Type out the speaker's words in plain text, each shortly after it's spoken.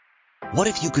What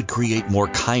if you could create more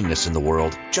kindness in the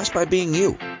world just by being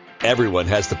you? Everyone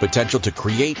has the potential to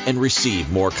create and receive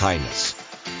more kindness.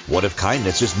 What if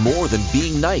kindness is more than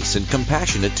being nice and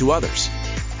compassionate to others?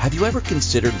 Have you ever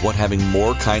considered what having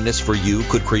more kindness for you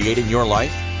could create in your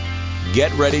life?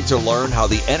 Get ready to learn how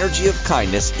the energy of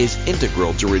kindness is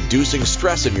integral to reducing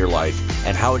stress in your life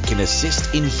and how it can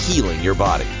assist in healing your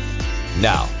body.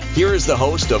 Now, here is the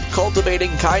host of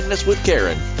Cultivating Kindness with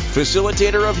Karen,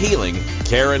 facilitator of healing,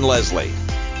 Karen Leslie.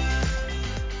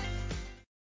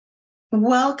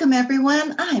 Welcome,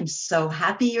 everyone. I'm so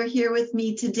happy you're here with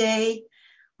me today.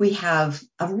 We have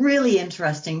a really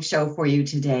interesting show for you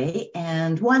today,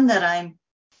 and one that I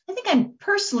think I'm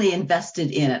personally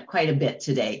invested in it quite a bit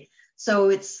today. So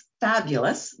it's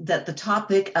fabulous that the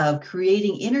topic of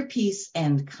creating inner peace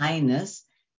and kindness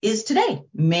is today,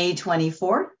 May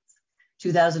 24th,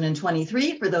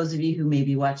 2023, for those of you who may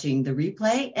be watching the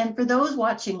replay. And for those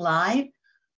watching live,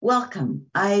 welcome.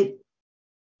 I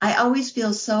always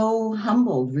feel so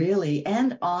humbled, really,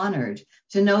 and honored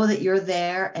to know that you're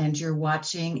there and you're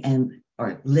watching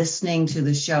or listening to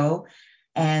the show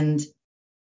and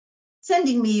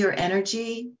sending me your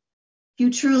energy.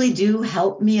 You truly do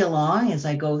help me along as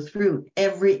I go through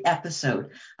every episode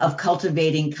of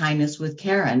Cultivating Kindness with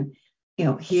Karen,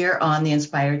 here on the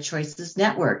Inspired Choices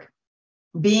Network.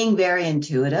 Being very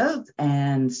intuitive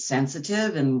and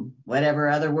sensitive and whatever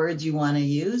other words you want to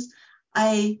use,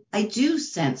 I do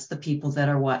sense the people that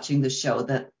are watching the show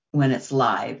that when it's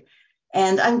live.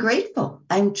 And I'm grateful.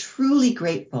 I'm truly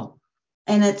grateful.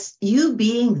 And it's you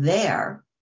being there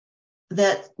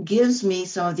that gives me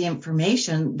some of the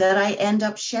information that I end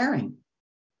up sharing.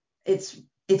 It's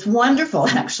wonderful,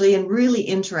 actually, and really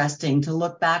interesting to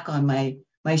look back on my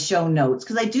show notes,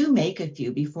 because I do make a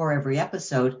few before every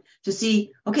episode to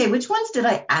see, okay, which ones did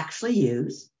I actually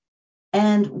use?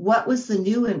 And what was the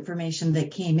new information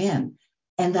that came in?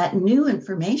 And that new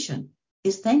information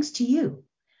is thanks to you.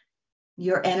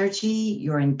 Your energy,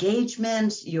 your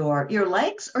engagement, your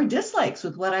likes or dislikes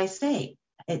with what I say.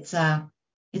 It's a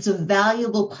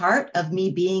valuable part of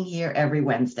me being here every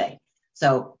Wednesday.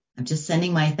 So I'm just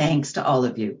sending my thanks to all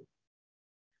of you.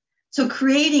 So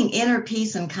creating inner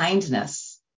peace and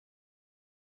kindness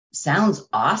sounds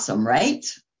awesome, right?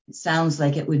 It sounds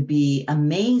like it would be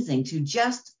amazing to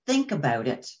just think about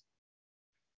it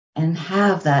and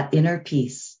have that inner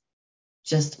peace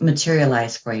just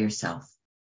materialize for yourself.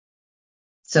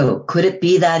 So could it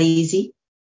be that easy?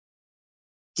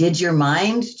 Did your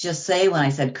mind just say, when I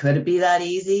said, could it be that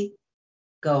easy?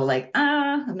 Go like,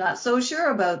 I'm not so sure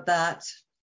about that.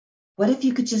 What if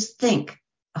you could just think,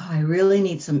 I really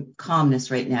need some calmness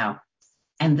right now.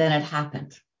 And then it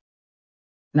happened.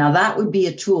 Now that would be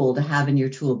a tool to have in your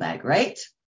tool bag, right?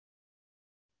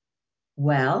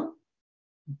 Well,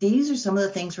 these are some of the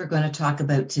things we're going to talk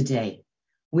about today.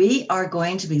 We are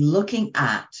going to be looking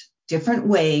at different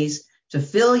ways to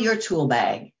fill your tool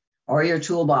bag or your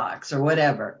toolbox or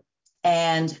whatever,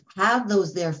 and have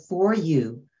those there for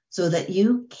you so that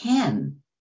you can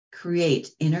create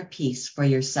inner peace for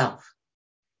yourself.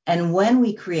 And when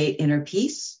we create inner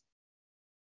peace,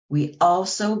 we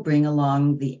also bring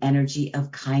along the energy of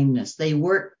kindness. They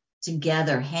work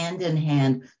together hand in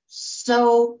hand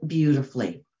so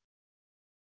beautifully.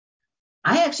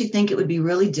 I actually think it would be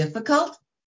really difficult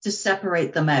to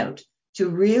separate them out, to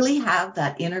really have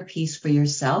that inner peace for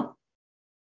yourself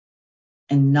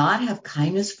and not have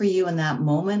kindness for you in that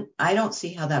moment. I don't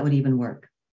see how that would even work.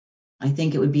 I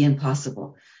think it would be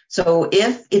impossible. So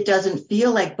if it doesn't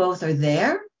feel like both are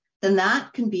there, then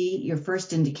that can be your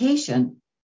first indication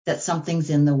that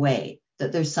something's in the way,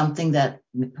 that there's something that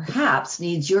perhaps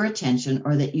needs your attention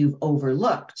or that you've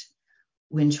overlooked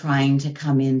when trying to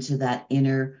come into that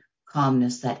inner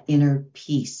calmness, that inner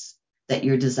peace that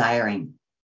you're desiring.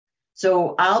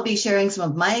 So I'll be sharing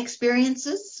some of my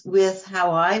experiences with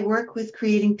how I work with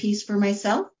creating peace for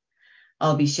myself.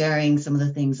 I'll be sharing some of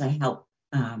the things I help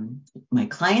my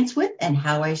clients with and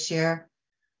how I share,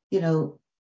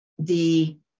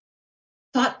 the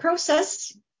thought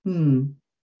process.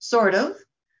 Sort of.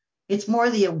 It's more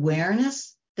the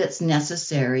awareness that's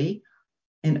necessary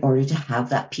in order to have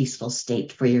that peaceful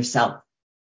state for yourself.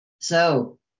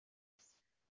 So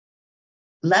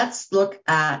let's look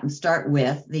at and start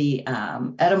with the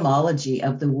etymology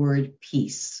of the word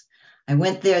peace. I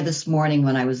went there this morning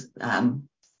when I was, kind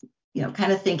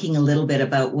of thinking a little bit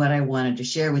about what I wanted to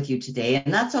share with you today.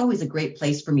 And that's always a great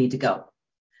place for me to go.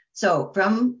 So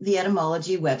from the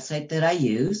etymology website that I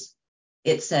use,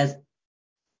 it says,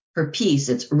 for peace,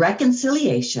 it's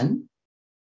reconciliation,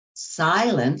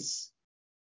 silence,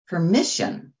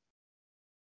 permission.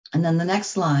 And then the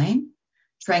next line,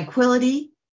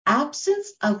 tranquility,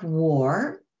 absence of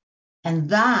war. And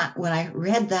that, when I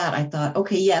read that, I thought,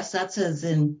 okay, yes, that says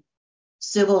in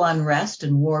civil unrest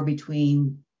and war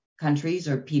between countries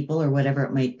or people or whatever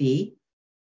it might be.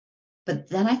 But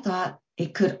then I thought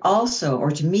it could also,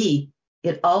 or to me,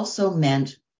 it also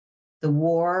meant the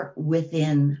war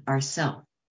within ourselves.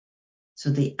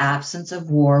 So the absence of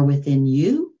war within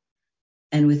you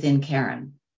and within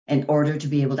Karen in order to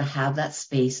be able to have that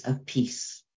space of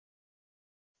peace.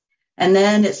 And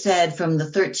then it said from the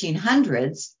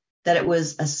 1300s that it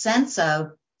was a sense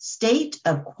of state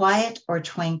of quiet or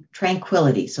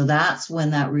tranquility. So that's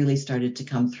when that really started to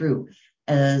come through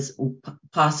as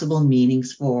possible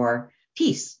meanings for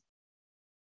peace.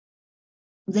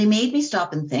 They made me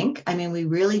stop and think. I mean, we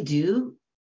really do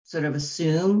sort of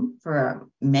assume, for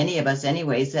many of us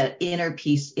anyways, that inner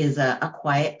peace is a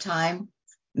quiet time,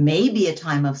 maybe a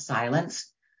time of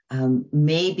silence,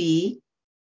 maybe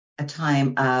a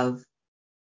time of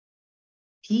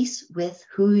peace with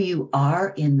who you are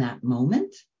in that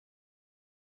moment,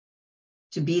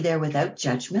 to be there without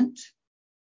judgment.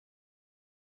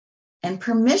 And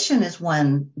permission is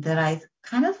one that I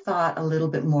kind of thought a little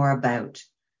bit more about.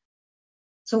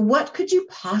 So what could you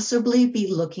possibly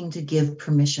be looking to give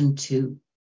permission to?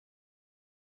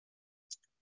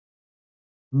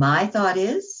 My thought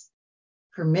is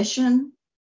permission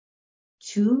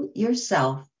to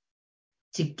yourself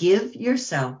to give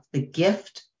yourself the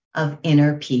gift of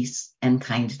inner peace and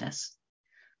kindness.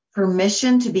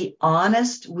 Permission to be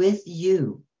honest with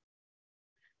you,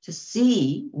 to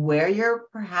see where you're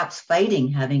perhaps fighting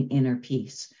having inner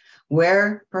peace,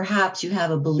 where perhaps you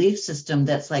have a belief system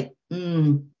that's like,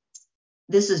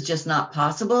 this is just not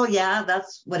possible. Yeah,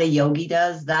 that's what a yogi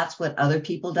does. That's what other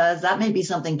people does. That may be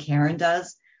something Karen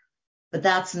does, but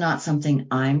that's not something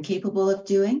I'm capable of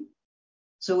doing.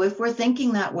 So if we're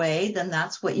thinking that way, then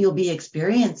that's what you'll be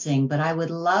experiencing. But I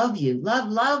would love you,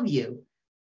 love you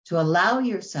to allow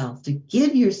yourself, to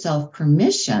give yourself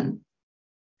permission.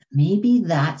 Maybe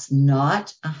that's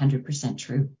not 100%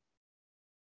 true.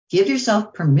 Give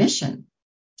yourself permission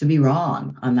to be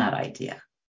wrong on that idea.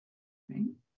 Right?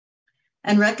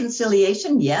 And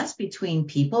reconciliation, yes, between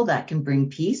people, that can bring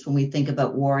peace when we think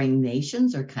about warring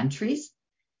nations or countries.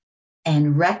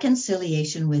 And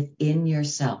reconciliation within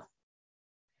yourself.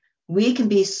 We can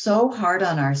be so hard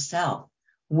on ourselves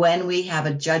when we have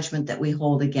a judgment that we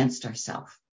hold against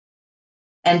ourselves.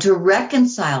 And to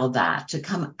reconcile that, to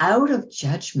come out of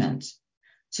judgment,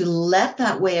 to let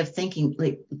that way of thinking,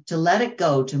 to let it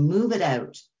go, to move it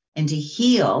out, and to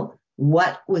heal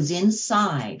what was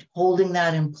inside, holding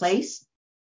that in place,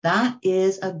 that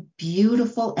is a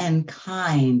beautiful and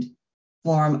kind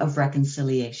form of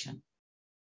reconciliation.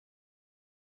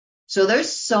 So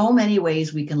there's so many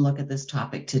ways we can look at this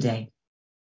topic today.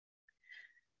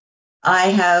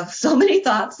 I have so many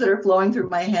thoughts that are flowing through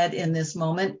my head in this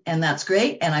moment, and that's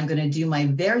great. And I'm going to do my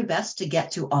very best to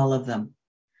get to all of them.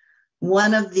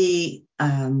 One of the,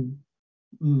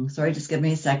 sorry, just give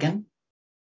me a second.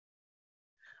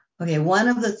 Okay, one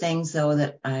of the things, though,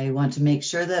 that I want to make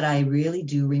sure that I really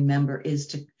do remember is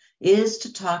to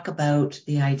talk about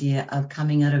the idea of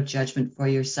coming out of judgment for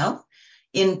yourself.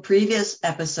 In previous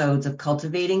episodes of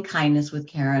Cultivating Kindness with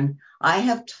Karen, I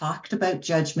have talked about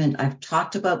judgment. I've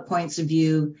talked about points of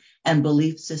view and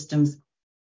belief systems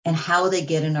and how they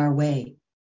get in our way.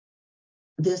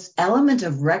 This element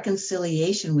of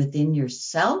reconciliation within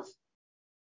yourself,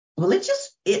 well,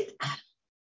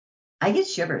 I get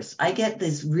shivers. I get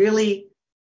this really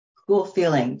cool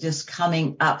feeling just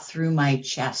coming up through my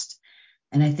chest.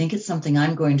 And I think it's something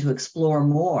I'm going to explore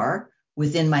more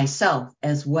within myself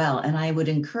as well. And I would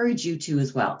encourage you to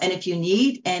as well. And if you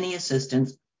need any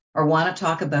assistance or want to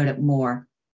talk about it more,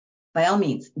 by all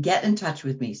means, get in touch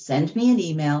with me. Send me an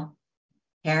email,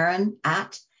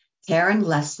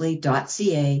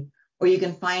 Karen@KarenLeslie.ca, or you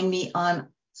can find me on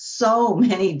so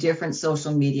many different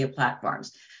social media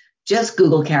platforms. Just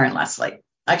Google Karen Leslie.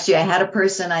 Actually, I had a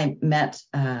person I met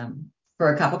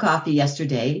for a cup of coffee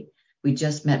yesterday. We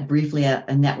just met briefly at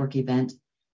a network event,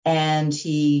 and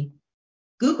he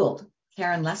Googled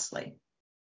Karen Leslie.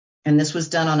 And this was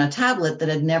done on a tablet that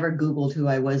had never Googled who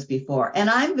I was before.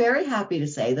 And I'm very happy to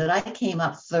say that I came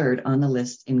up third on the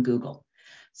list in Google.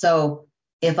 So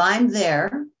if I'm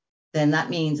there, then that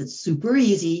means it's super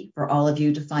easy for all of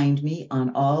you to find me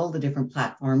on all the different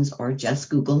platforms, or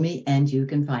just Google me and you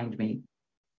can find me.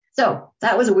 So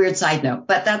that was a weird side note,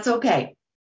 but that's okay.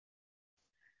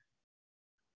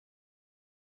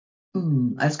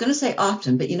 I was going to say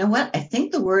often, but you know what? I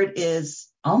think the word is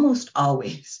almost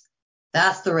always.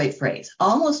 That's the right phrase.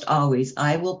 Almost always,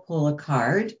 I will pull a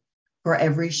card for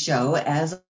every show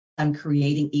as I'm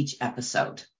creating each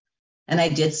episode. And I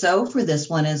did so for this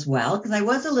one as well, because I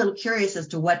was a little curious as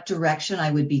to what direction I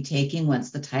would be taking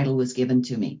once the title was given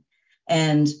to me.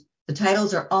 And the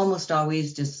titles are almost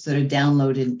always just sort of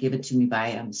downloaded and given to me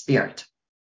by Spirit.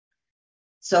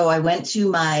 So I went to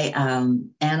my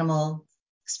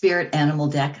Spirit animal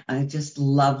deck. I just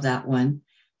love that one.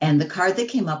 And the card that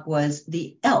came up was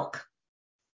the elk.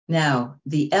 Now,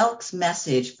 the elk's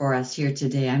message for us here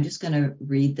today, I'm just going to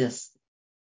read this.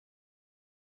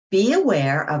 Be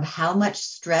aware of how much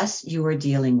stress you are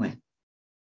dealing with.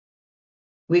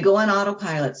 We go on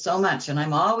autopilot so much, and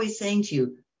I'm always saying to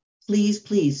you, please,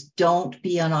 please don't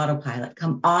be on autopilot.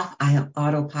 Come off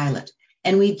autopilot.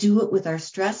 And we do it with our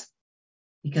stress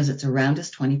because it's around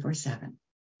us 24/7,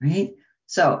 right?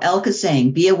 So elk is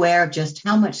saying, be aware of just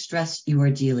how much stress you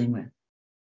are dealing with.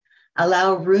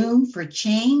 Allow room for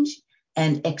change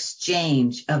and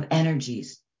exchange of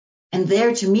energies. And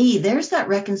there, to me, there's that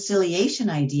reconciliation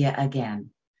idea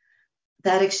again.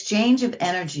 That exchange of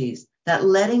energies, that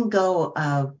letting go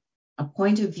of a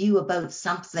point of view about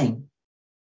something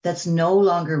that's no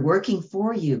longer working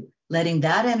for you, letting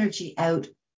that energy out,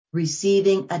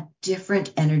 receiving a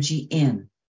different energy in.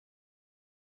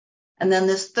 And then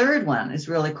this third one is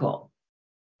really cool.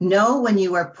 Know when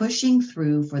you are pushing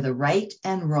through for the right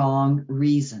and wrong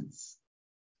reasons.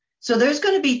 So there's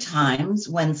going to be times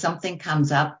when something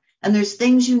comes up and there's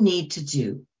things you need to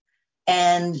do.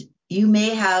 And you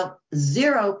may have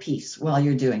zero peace while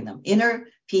you're doing them. Inner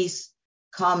peace,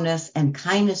 calmness, and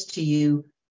kindness to you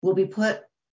will be put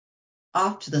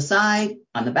off to the side,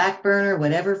 on the back burner,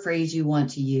 whatever phrase you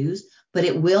want to use, but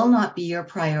it will not be your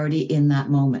priority in that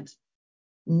moment.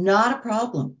 Not a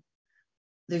problem.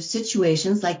 There's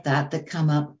situations like that come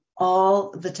up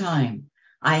all the time.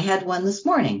 I had one this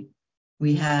morning.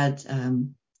 We had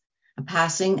a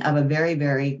passing of a very,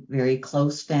 very, very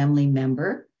close family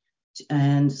member.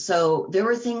 And so there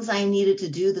were things I needed to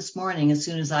do this morning as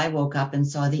soon as I woke up and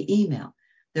saw the email.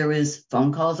 There was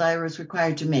phone calls I was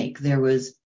required to make. There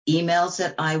was emails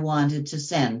that I wanted to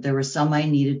send. There were some I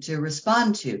needed to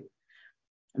respond to.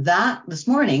 That this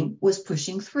morning was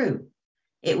pushing through.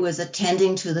 It was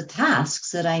attending to the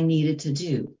tasks that I needed to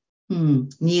do.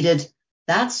 Needed,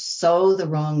 that's so the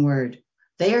wrong word.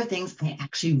 They are things I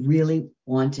actually really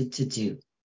wanted to do.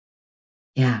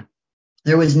 Yeah,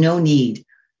 there was no need.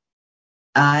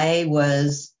 I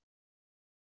was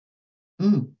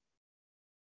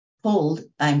pulled,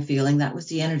 I'm feeling that was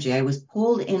the energy. I was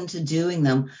pulled into doing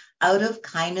them out of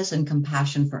kindness and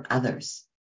compassion for others.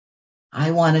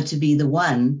 I wanted to be the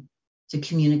one to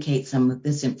communicate some of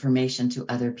this information to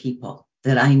other people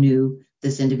that I knew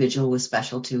this individual was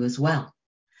special to as well.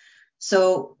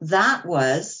 So that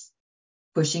was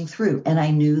pushing through, and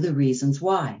I knew the reasons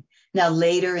why. Now,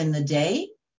 later in the day,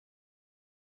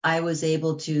 I was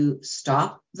able to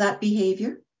stop that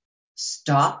behavior,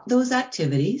 stop those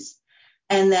activities,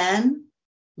 and then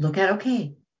look at,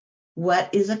 okay,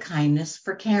 what is a kindness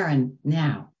for Karen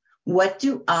now? What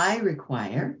do I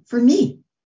require for me?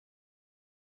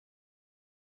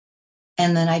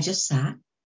 And then I just sat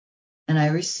and I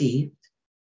received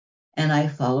and I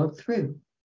followed through.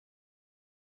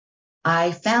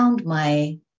 I found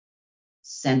my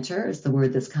center is the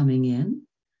word that's coming in.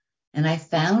 And I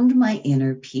found my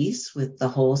inner peace with the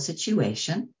whole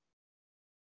situation.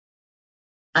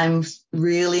 I'm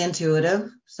really intuitive.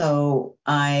 So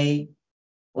I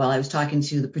was talking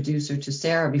to the producer, to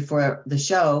Sarah, before the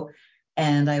show,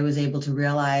 and I was able to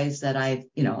realize that I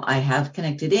have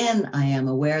connected in. I am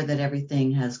aware that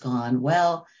everything has gone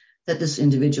well, that this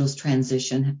individual's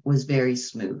transition was very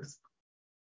smooth.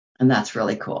 And that's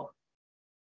really cool.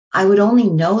 I would only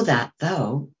know that,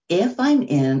 though, if I'm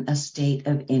in a state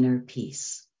of inner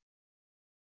peace.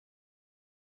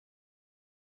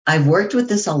 I've worked with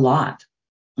this a lot.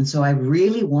 And so I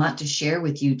really want to share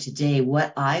with you today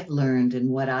what I've learned and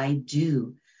what I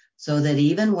do, so that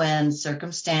even when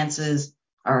circumstances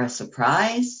are a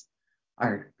surprise,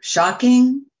 are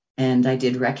shocking, and I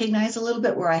did recognize a little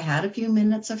bit where I had a few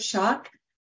minutes of shock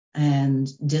and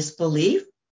disbelief,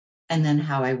 and then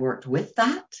how I worked with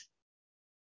that,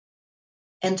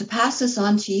 and to pass this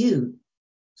on to you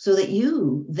so that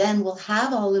you then will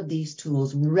have all of these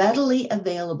tools readily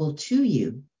available to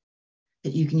you,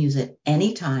 that you can use at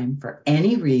any time for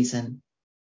any reason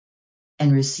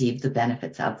and receive the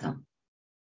benefits of them.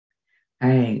 All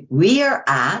right, we are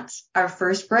at our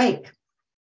first break.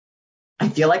 I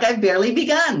feel like I've barely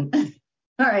begun.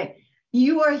 All right,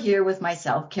 you are here with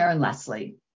myself, Karen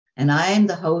Leslie, and I am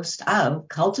the host of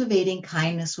Cultivating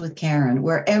Kindness with Karen,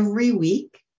 where every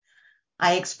week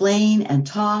I explain and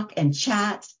talk and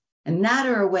chat and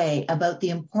natter away about the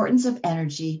importance of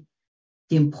energy,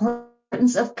 the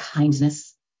importance of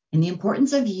kindness, and the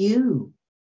importance of you.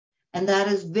 And that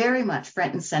is very much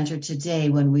front and center today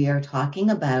when we are talking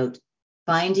about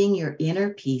finding your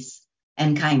inner peace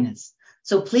and kindness.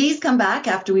 So please come back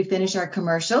after we finish our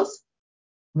commercials.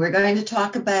 We're going to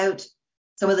talk about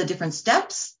some of the different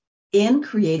steps in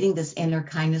creating this inner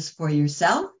kindness for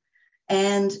yourself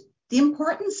and the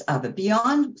importance of it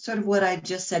beyond sort of what I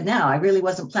just said now. I really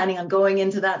wasn't planning on going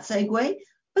into that segue,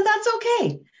 but that's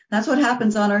okay. That's what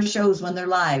happens on our shows when they're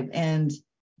live, and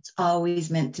it's always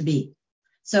meant to be.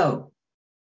 So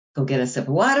go get a sip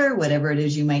of water, whatever it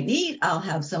is you might need. I'll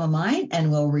have some of mine,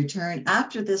 and we'll return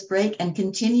after this break and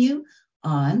continue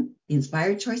on the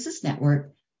Inspired Choices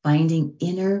Network, finding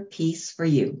inner peace for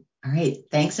you. All right.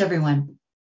 Thanks, everyone.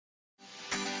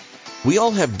 We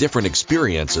all have different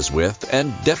experiences with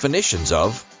and definitions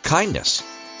of kindness.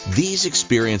 These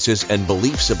experiences and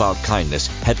beliefs about kindness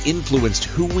have influenced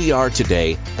who we are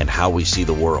today and how we see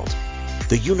the world.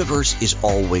 The universe is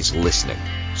always listening.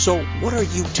 So what are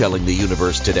you telling the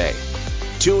universe today?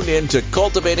 Tune in to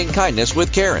Cultivating Kindness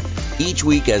with Karen each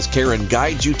week as Karen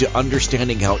guides you to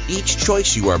understanding how each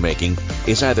choice you are making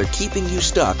is either keeping you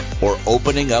stuck or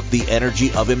opening up the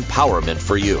energy of empowerment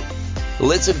for you.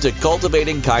 Listen to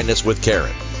Cultivating Kindness with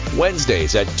Karen,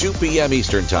 Wednesdays at 2 p.m.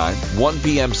 Eastern Time, 1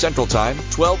 p.m. Central Time,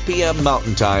 12 p.m.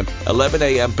 Mountain Time, 11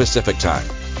 a.m. Pacific Time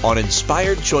on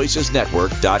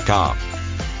InspiredChoicesNetwork.com.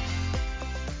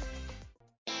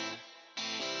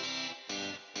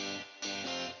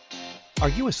 Are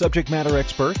you a subject matter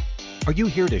expert? Are you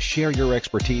here to share your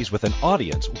expertise with an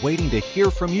audience waiting to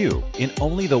hear from you in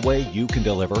only the way you can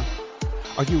deliver?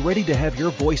 Are you ready to have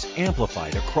your voice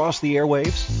amplified across the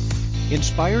airwaves?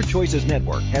 Inspired Choices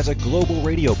Network has a global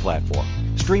radio platform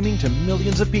streaming to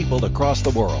millions of people across the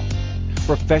world.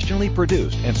 Professionally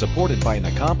produced and supported by an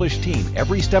accomplished team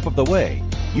every step of the way,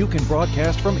 you can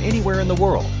broadcast from anywhere in the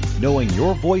world, knowing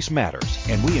your voice matters,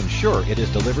 and we ensure it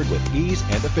is delivered with ease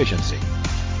and efficiency.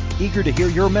 Eager to hear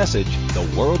your message, the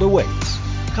world awaits.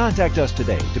 Contact us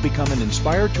today to become an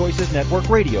Inspired Choices Network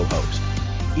radio host.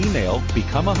 Email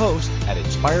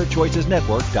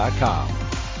becomeahost@inspiredchoicesnetwork.com.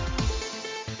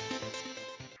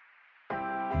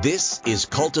 This is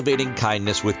Cultivating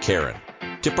Kindness with Karen.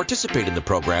 To participate in the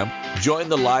program, join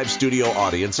the live studio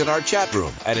audience in our chat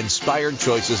room at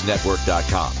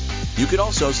InspiredChoicesNetwork.com. You can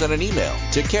also send an email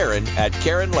to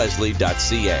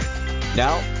Karen@KarenLeslie.ca.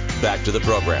 Now, back to the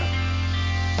program.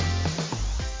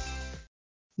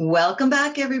 Welcome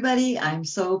back, everybody. I'm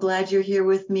so glad you're here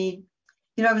with me.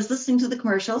 You know, I was listening to the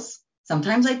commercials.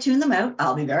 Sometimes I tune them out,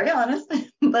 I'll be very honest,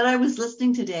 but I was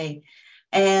listening today.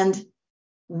 And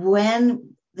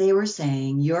when they were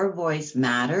saying your voice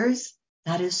matters,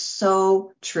 that is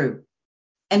so true.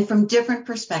 And from different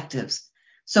perspectives.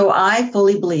 So I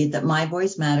fully believe that my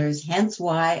voice matters, hence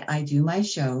why I do my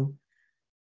show.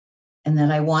 And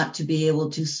that I want to be able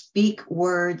to speak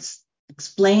words,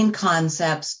 explain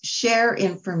concepts, share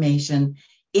information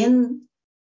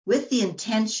with the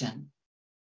intention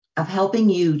of helping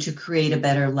you to create a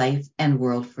better life and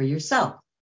world for yourself.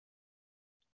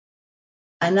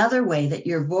 Another way that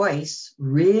your voice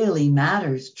really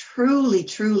matters, truly,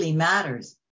 truly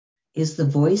matters, is the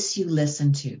voice you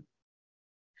listen to.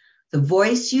 The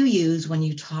voice you use when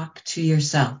you talk to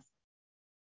yourself.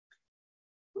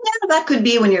 Yeah, that could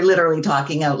be when you're literally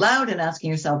talking out loud and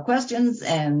asking yourself questions,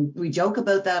 and we joke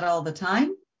about that all the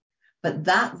time. But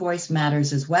that voice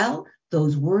matters as well.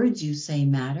 Those words you say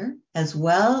matter, as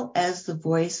well as the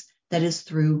voice that is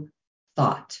through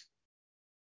thought.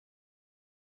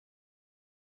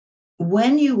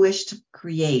 When you wish to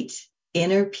create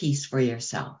inner peace for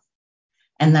yourself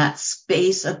and that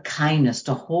space of kindness,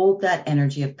 to hold that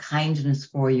energy of kindness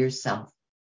for yourself,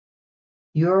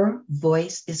 your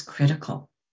voice is critical.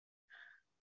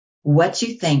 What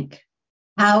you think,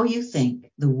 how you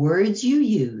think, the words you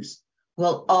use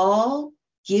will all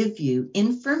give you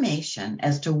information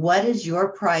as to what is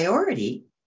your priority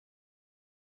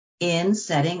in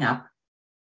setting up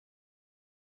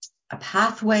a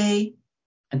pathway,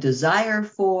 a desire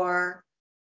for,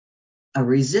 a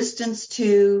resistance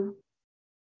to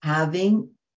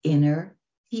having inner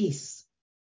peace.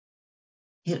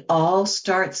 It all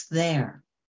starts there.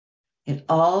 It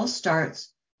all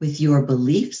starts with your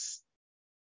beliefs,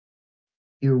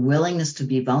 your willingness to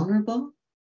be vulnerable,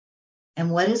 and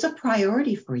what is a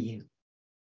priority for you.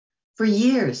 For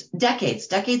years, decades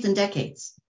and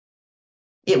decades,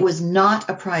 it was not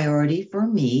a priority for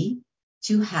me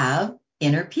to have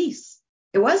inner peace.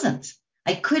 It wasn't.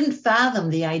 I couldn't fathom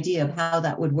the idea of how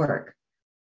that would work.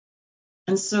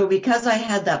 And so because I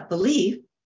had that belief,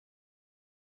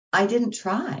 I didn't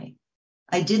try.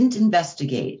 I didn't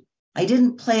investigate. I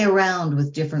didn't play around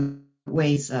with different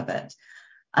ways of it.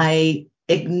 I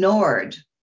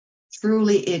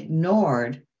truly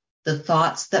ignored the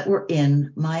thoughts that were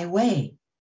in my way.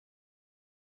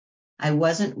 I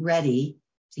wasn't ready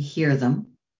to hear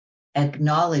them,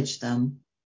 acknowledge them,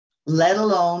 let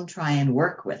alone try and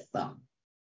work with them.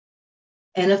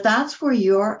 And if that's where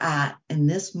you're at in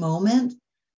this moment,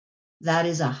 that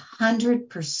is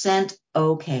 100%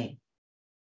 okay.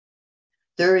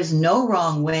 There is no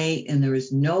wrong way and there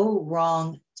is no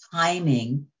wrong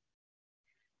timing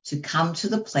to come to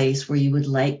the place where you would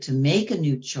like to make a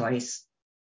new choice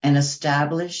and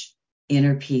establish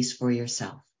inner peace for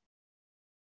yourself.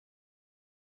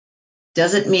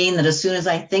 Does it mean that as soon as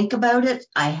I think about it,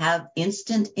 I have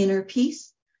instant inner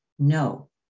peace? No.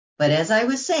 But as I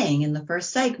was saying in the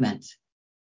first segment,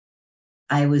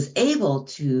 I was able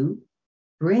to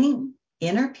bring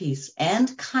inner peace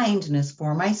and kindness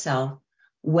for myself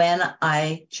when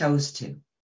I chose to.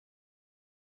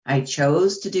 I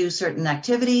chose to do certain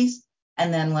activities,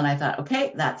 and then when I thought,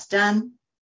 okay, that's done,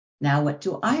 now what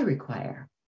do I require?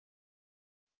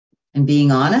 And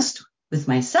being honest with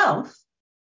myself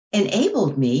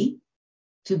enabled me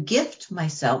to gift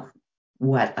myself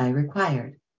what I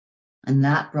required, and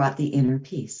that brought the inner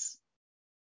peace.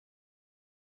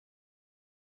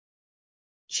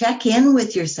 Check in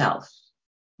with yourself.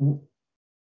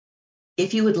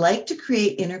 If you would like to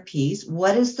create inner peace,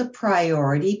 what is the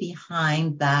priority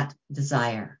behind that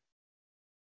desire?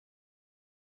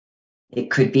 It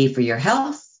could be for your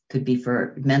health, could be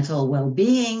for mental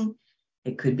well-being,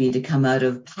 it could be to come out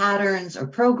of patterns or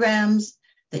programs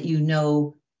that you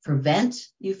know prevent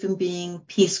you from being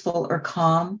peaceful or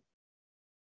calm.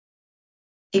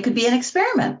 It could be an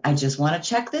experiment. I just want to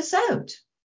check this out.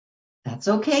 That's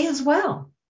okay as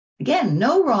well. Again,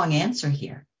 no wrong answer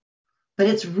here. But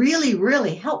it's really,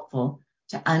 really helpful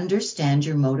to understand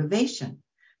your motivation.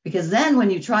 Because then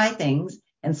when you try things,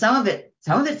 and some of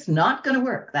it's not going to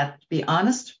work. That, to be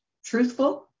honest,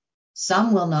 truthful,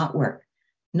 some will not work.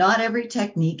 Not every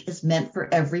technique is meant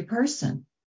for every person.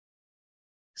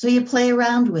 So you play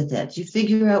around with it. You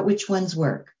figure out which ones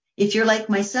work. If you're like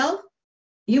myself,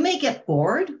 you may get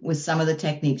bored with some of the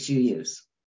techniques you use.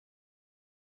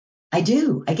 I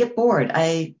do. I get bored.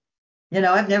 I've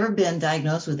never been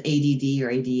diagnosed with ADD or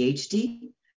ADHD.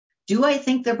 Do I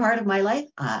think they're part of my life?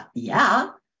 Yeah.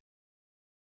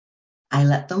 I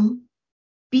let them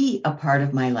be a part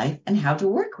of my life and how to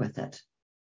work with it.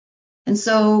 And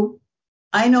so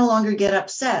I no longer get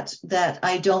upset that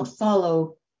I don't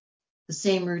follow the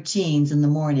same routines in the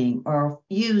morning or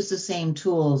use the same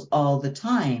tools all the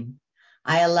time.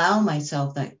 I allow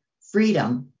myself that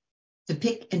freedom to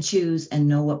pick and choose and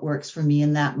know what works for me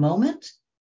in that moment.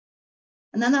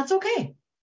 And then that's okay.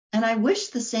 And I wish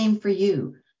the same for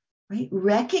you, right?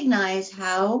 Recognize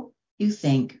how you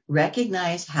think,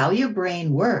 recognize how your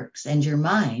brain works and your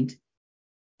mind,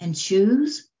 and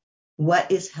choose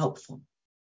what is helpful.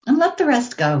 And let the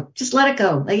rest go. Just let it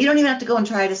go. Like, you don't even have to go and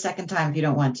try it a second time if you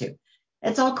don't want to.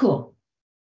 It's all cool.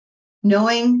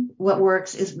 Knowing what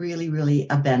works is really, really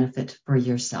a benefit for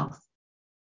yourself.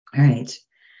 All right.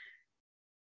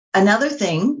 Another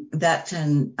thing that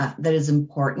is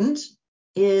important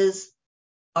is,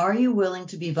 are you willing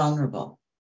to be vulnerable?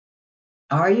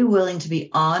 Are you willing to be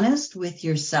honest with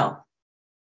yourself?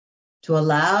 To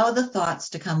allow the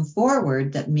thoughts to come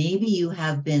forward that maybe you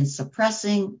have been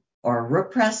suppressing or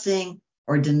repressing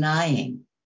or denying.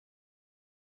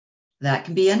 That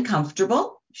can be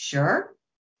uncomfortable, sure.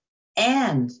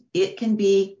 And it can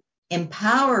be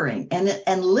empowering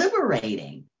and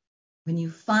liberating when you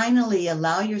finally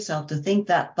allow yourself to think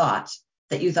that thought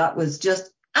that you thought was just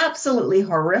absolutely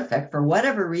horrific for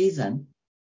whatever reason,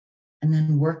 and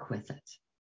then work with it.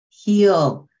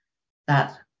 Heal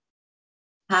that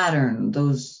pattern,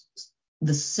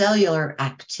 the cellular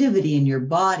activity in your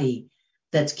body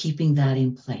that's keeping that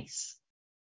in place.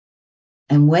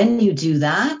 And when you do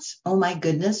that, oh my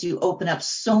goodness, you open up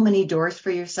so many doors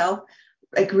for yourself.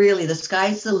 Like, really, the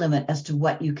sky's the limit as to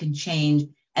what you can change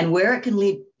and where it can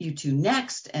lead you to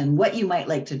next and what you might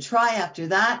like to try after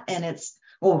that. And as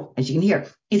you can hear,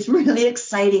 it's really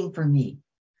exciting for me.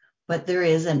 But there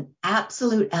is an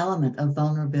absolute element of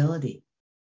vulnerability.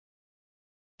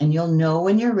 And you'll know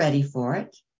when you're ready for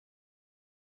it,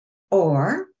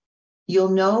 or you'll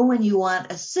know when you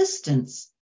want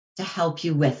assistance to help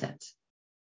you with it.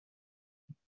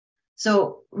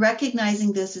 So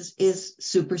recognizing this is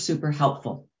super, super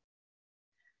helpful.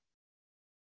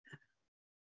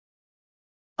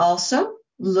 Also,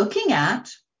 looking at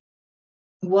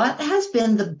what has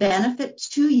been the benefit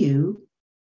to you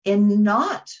in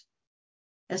not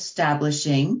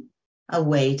establishing a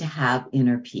way to have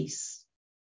inner peace.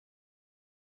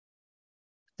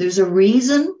 There's a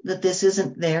reason that this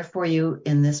isn't there for you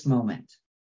in this moment.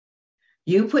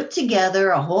 You put together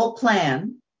a whole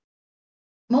plan,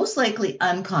 most likely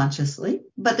unconsciously,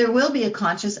 but there will be a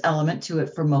conscious element to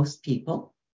it for most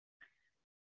people,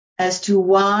 as to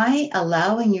why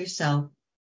allowing yourself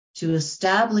to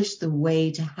establish the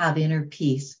way to have inner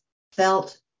peace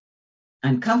felt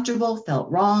uncomfortable,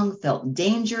 felt wrong, felt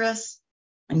dangerous.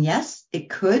 And yes, it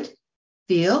could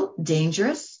feel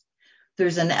dangerous.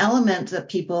 There's an element that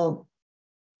people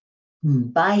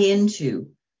buy into,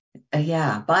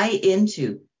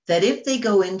 that if they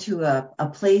go into a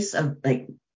place of like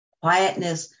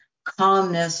quietness,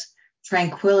 calmness,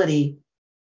 tranquility,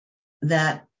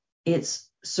 that it's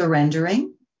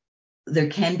surrendering. There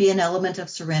can be an element of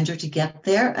surrender to get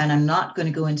there, and I'm not going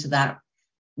to go into that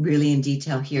really in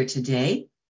detail here today.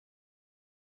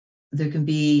 There can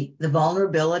be the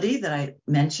vulnerability that I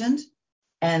mentioned,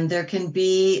 and there can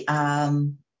be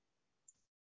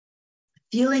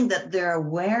feeling that their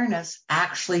awareness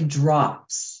actually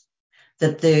drops,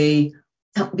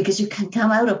 because you can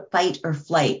come out of fight or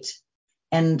flight,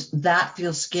 and that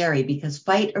feels scary because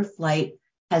fight or flight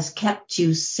has kept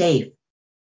you safe,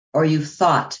 or you've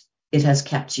thought it has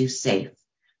kept you safe.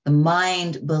 The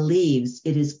mind believes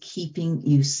it is keeping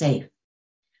you safe.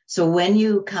 So when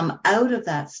you come out of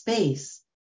that space,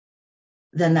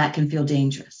 then that can feel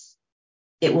dangerous.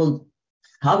 It will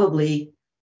probably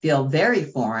feel very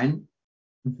foreign,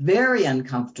 very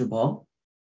uncomfortable,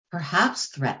 perhaps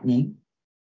threatening.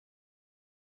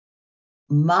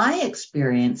 My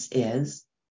experience is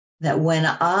that when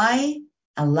I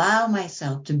allow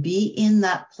myself to be in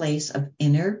that place of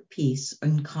inner peace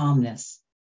and calmness,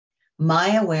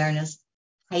 my awareness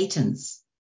heightens.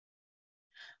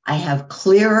 I have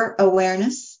clearer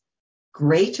awareness,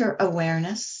 greater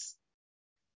awareness,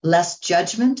 less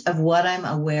judgment of what I'm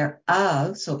aware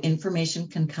of, so information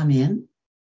can come in.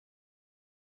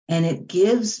 And it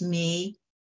gives me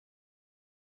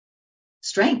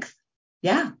strength.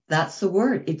 Yeah, that's the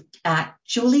word. It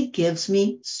actually gives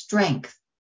me strength.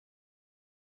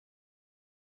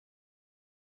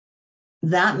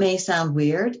 That may sound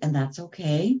weird, and that's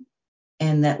okay.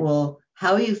 And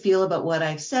how you feel about what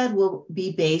I've said will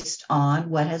be based on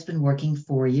what has been working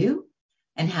for you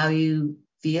and how you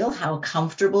feel, how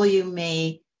comfortable you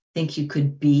may think you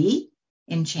could be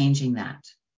in changing that.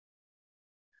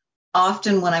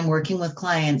 Often when I'm working with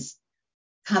clients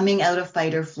coming out of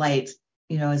fight or flight,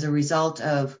 as a result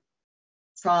of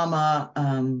trauma,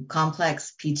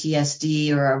 complex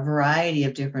PTSD, or a variety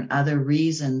of different other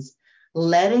reasons,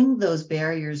 letting those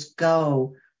barriers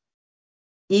go,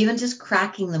 even just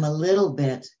cracking them a little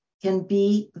bit, can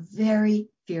be very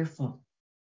fearful.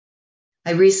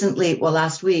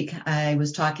 Last week, I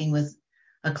was talking with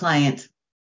a client,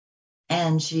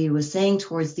 and she was saying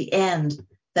towards the end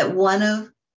that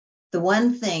the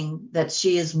one thing that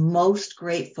she is most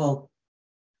grateful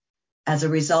as a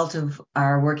result of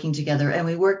our working together, and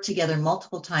we work together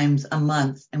multiple times a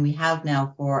month, and we have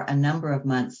now for a number of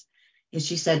months, is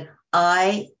she said,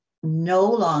 I no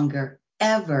longer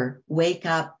ever wake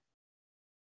up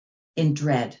in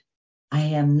dread. I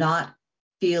am not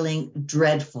feeling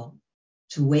dreadful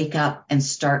to wake up and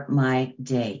start my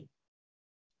day.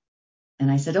 And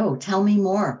I said, oh, tell me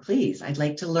more, please. I'd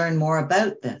like to learn more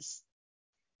about this.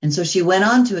 And so she went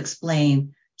on to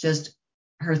explain just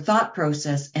her thought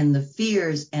process and the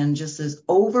fears and just this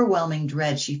overwhelming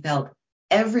dread she felt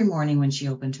every morning when she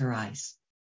opened her eyes.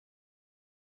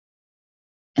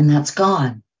 And that's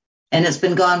gone. And it's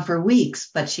been gone for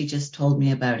weeks, but she just told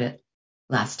me about it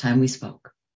last time we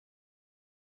spoke.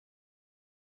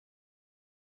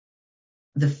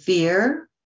 The fear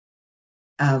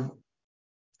of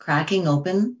cracking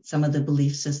open some of the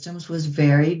belief systems was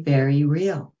very, very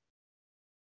real.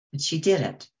 But she did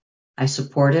it. I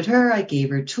supported her. I gave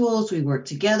her tools. We worked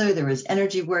together. There was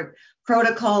energy work,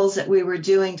 protocols that we were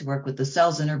doing to work with the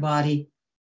cells in her body,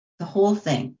 the whole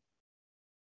thing.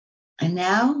 And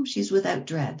now she's without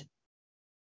dread.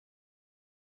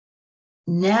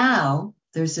 Now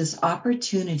there's this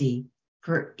opportunity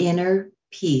for inner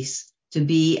peace to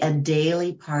be a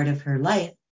daily part of her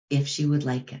life if she would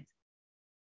like it.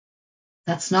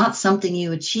 That's not something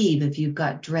you achieve if you've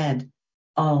got dread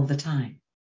all the time.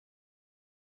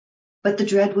 But the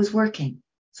dread was working,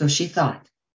 so she thought.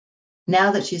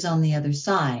 Now that she's on the other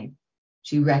side,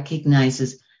 she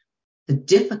recognizes the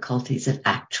difficulties it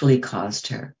actually caused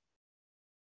her.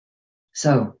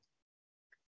 So,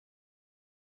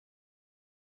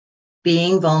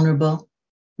 being vulnerable,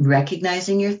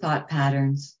 recognizing your thought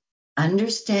patterns,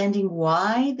 understanding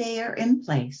why they are in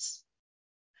place,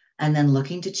 and then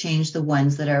looking to change the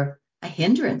ones that are a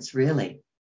hindrance, really.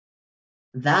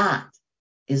 That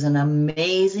is an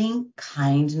amazing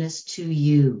kindness to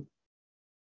you.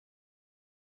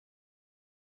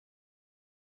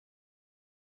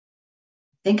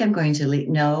 I think I'm going to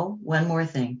no, one more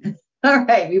thing. All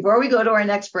right, before we go to our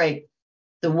next break,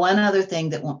 the one other thing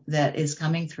that is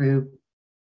coming through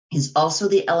is also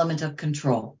the element of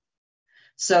control.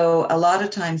 So a lot of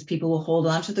times people will hold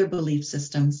on to their belief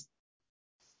systems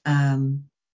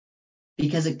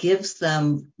because it gives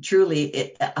them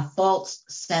truly a false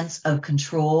sense of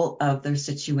control of their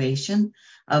situation,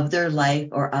 of their life,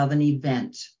 or of an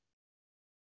event.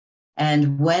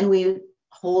 And when we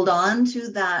hold on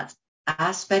to that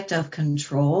aspect of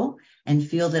control and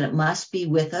feel that it must be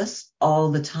with us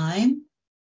all the time,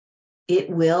 it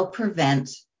will prevent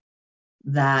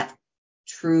that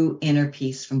true inner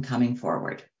peace from coming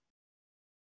forward.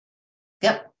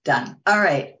 Yep, done. All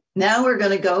right. Now we're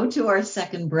going to go to our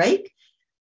second break.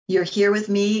 You're here with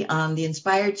me on the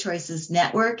Inspired Choices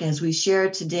Network as we share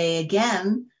today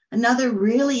again another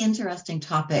really interesting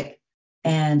topic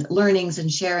and learnings and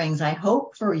sharings, I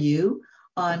hope, for you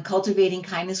on Cultivating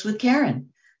Kindness with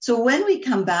Karen. So when we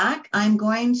come back, I'm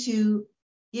going to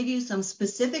give you some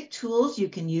specific tools you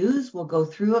can use. We'll go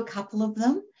through a couple of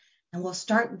them and we'll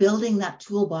start building that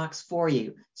toolbox for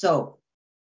you. So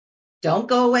don't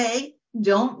go away,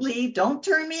 don't leave, don't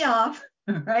turn me off,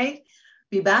 all right?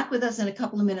 Be back with us in a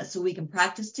couple of minutes so we can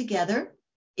practice together.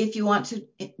 If you want to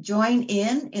join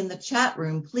in the chat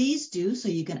room, please do, so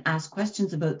you can ask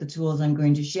questions about the tools I'm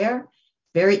going to share.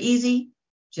 Very easy.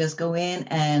 Just go in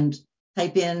and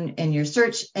type in your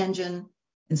search engine,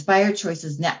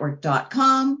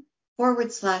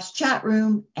 inspiredchoicesnetwork.com/chat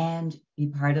room, and be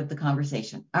part of the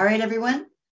conversation. All right, everyone,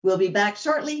 we'll be back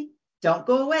shortly. Don't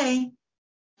go away.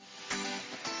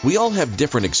 We all have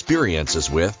different experiences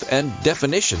with and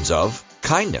definitions of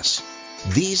kindness.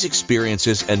 These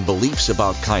experiences and beliefs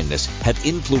about kindness have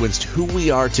influenced who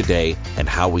we are today and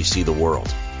how we see the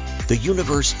world. The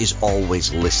universe is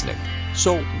always listening.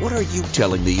 So what are you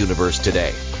telling the universe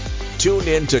today? Tune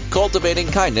in to Cultivating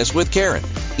Kindness with Karen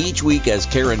each week as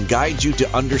Karen guides you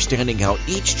to understanding how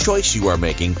each choice you are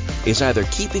making is either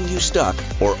keeping you stuck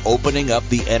or opening up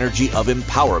the energy of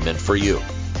empowerment for you.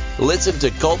 Listen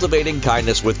to Cultivating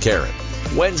Kindness with Karen,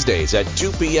 Wednesdays at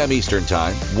 2 p.m. Eastern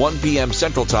Time, 1 p.m.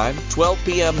 Central Time, 12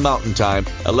 p.m. Mountain Time,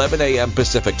 11 a.m.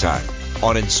 Pacific Time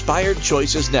on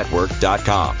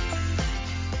InspiredChoicesNetwork.com.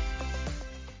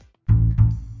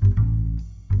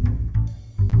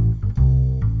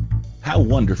 How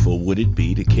wonderful would it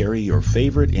be to carry your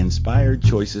favorite Inspired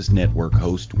Choices Network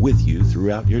host with you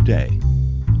throughout your day?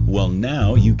 Well,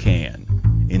 now you can.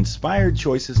 Inspired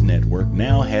Choices Network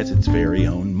now has its very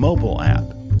own mobile app.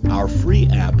 Our free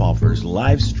app offers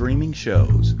live streaming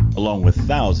shows, along with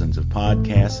thousands of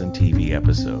podcasts and TV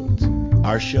episodes.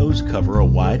 Our shows cover a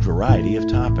wide variety of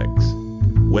topics.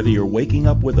 Whether you're waking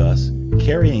up with us,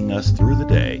 carrying us through the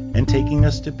day, and taking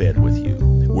us to bed with you,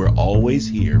 we're always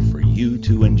here for you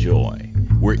to enjoy.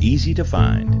 We're easy to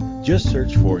find. Just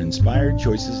search for Inspired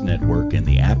Choices Network in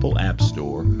the Apple App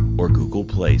Store or Google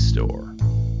Play Store.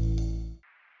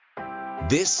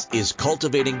 This is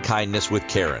Cultivating Kindness with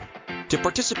Karen. To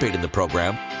participate in the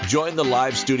program, join the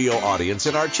live studio audience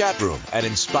in our chat room at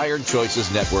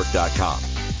InspiredChoicesNetwork.com.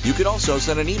 You can also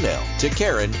send an email to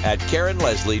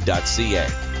Karen@KarenLeslie.ca.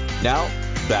 Now,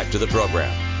 back to the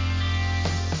program.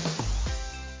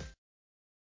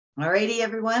 All righty,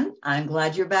 everyone. I'm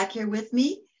glad you're back here with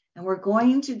me, and we're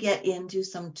going to get into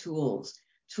some tools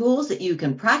that you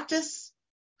can practice,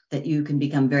 that you can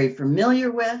become very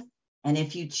familiar with. And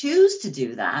if you choose to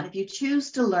do that, if you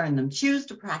choose to learn them, choose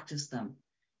to practice them,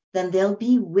 then they'll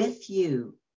be with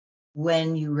you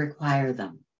when you require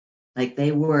them, like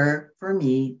they were for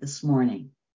me this morning.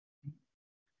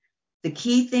 The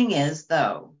key thing is,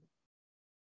 though,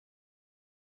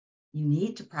 you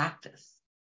need to practice.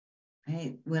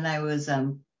 Right? When I was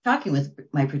talking with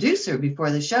my producer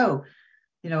before the show,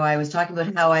 I was talking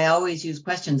about how I always use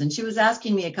questions, and she was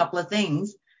asking me a couple of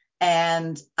things,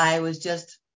 and I was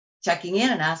just checking in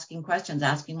and asking questions,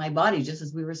 asking my body just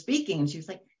as we were speaking. And she was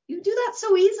like, "You do that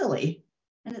so easily."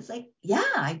 And it's like, yeah,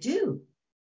 I do.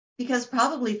 Because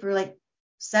probably for like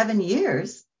 7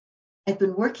 years, I've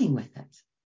been working with it.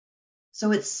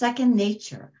 So it's second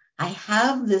nature. I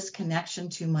have this connection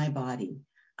to my body.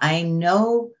 I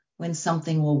know when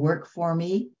something will work for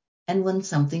me and when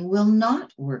something will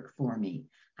not work for me.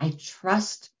 I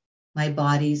trust my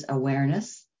body's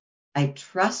awareness. I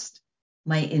trust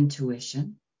my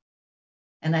intuition.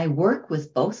 And I work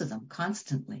with both of them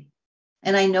constantly.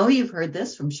 And I know you've heard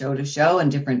this from show to show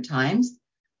and different times.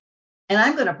 And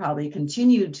I'm going to probably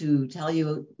continue to tell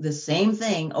you the same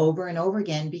thing over and over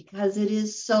again because it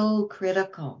is so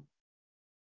critical.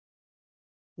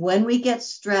 When we get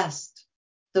stressed,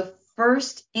 the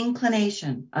first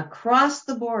inclination across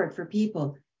the board for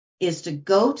people is to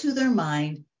go to their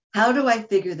mind. How do I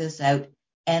figure this out?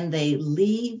 And they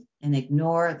leave and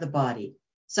ignore the body.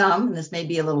 Some, and this may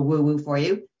be a little woo-woo for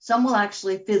you, some will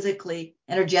actually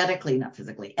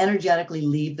energetically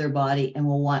leave their body and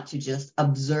will want to just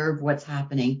observe what's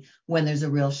happening when there's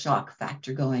a real shock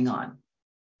factor going on.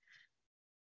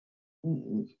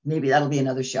 Maybe that'll be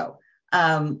another show.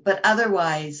 But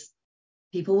otherwise,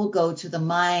 people will go to the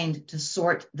mind to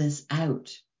sort this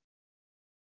out.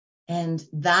 And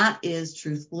that is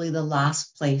truthfully the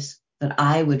last place that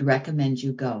I would recommend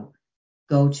you go.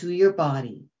 Go to your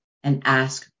body and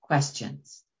ask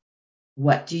questions.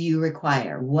 What do you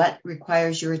require? What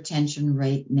requires your attention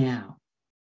right now?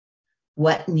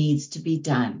 What needs to be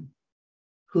done?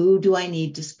 Who do I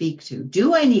need to speak to?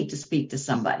 Do I need to speak to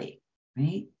somebody?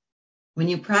 Right? When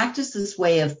you practice this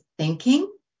way of thinking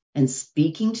and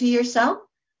speaking to yourself,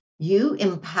 you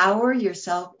empower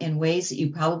yourself in ways that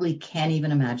you probably can't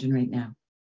even imagine right now.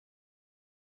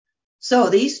 So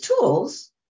these tools,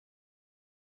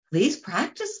 please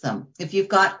practice them. If you've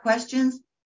got questions,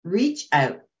 reach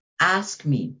out, ask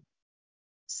me,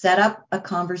 set up a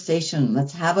conversation.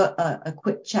 Let's have a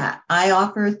quick chat. I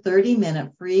offer a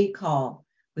 30-minute free call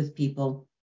with people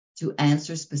to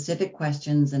answer specific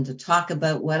questions and to talk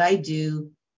about what I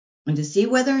do and to see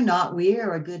whether or not we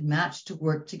are a good match to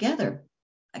work together.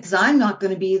 Because I'm not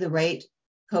going to be the right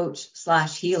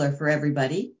coach/healer for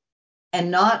everybody, and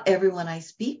not everyone I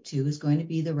speak to is going to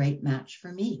be the right match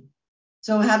for me.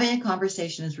 So having a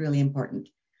conversation is really important.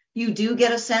 You do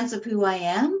get a sense of who I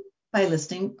am by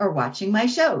listening or watching my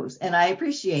shows, and I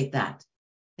appreciate that.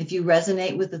 If you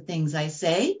resonate with the things I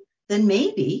say, then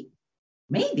maybe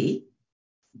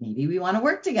we want to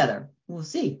work together. We'll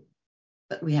see.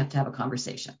 But we have to have a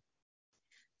conversation.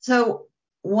 So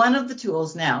one of the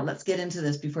tools now, let's get into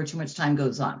this before too much time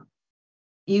goes on.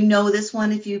 You know this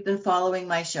one if you've been following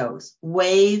my shows,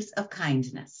 waves of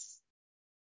kindness,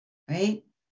 right?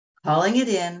 Calling it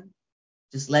in,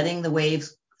 just letting the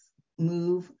waves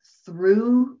move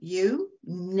through you.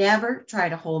 Never try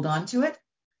to hold on to it.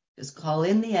 Just call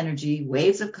in the energy,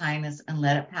 waves of kindness, and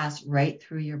let it pass right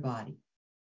through your body.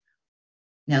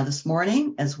 Now this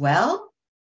morning as well,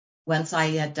 once I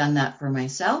had done that for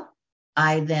myself,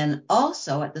 I then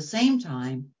also at the same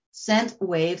time sent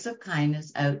waves of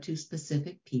kindness out to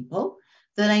specific people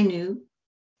that I knew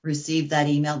received that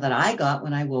email that I got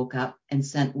when I woke up, and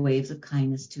sent waves of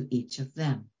kindness to each of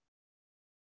them.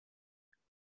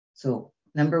 So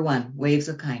number one, waves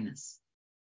of kindness.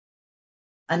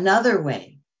 Another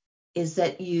way is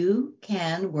that you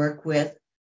can work with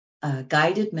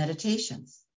guided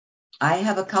meditations. I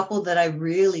have a couple that I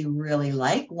really, really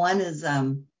like. One is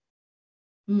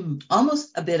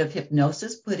almost a bit of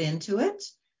hypnosis put into it.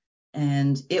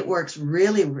 And it works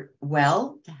really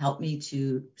well to help me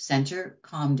to center,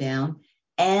 calm down.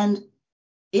 And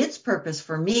its purpose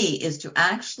for me is to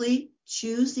actually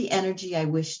choose the energy I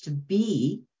wish to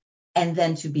be and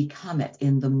then to become it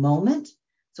in the moment.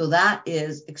 So that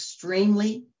is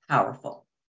extremely powerful.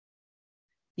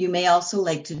 You may also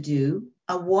like to do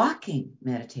a walking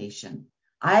meditation.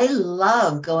 I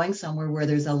love going somewhere where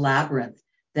there's a labyrinth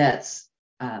that's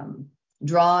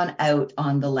drawn out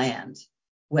on the land,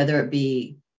 whether it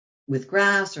be with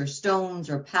grass or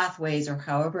stones or pathways or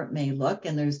however it may look.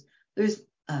 And there's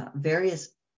various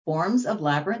forms of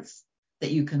labyrinths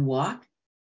that you can walk.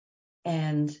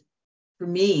 And for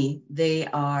me, they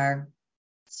are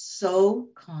so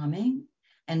calming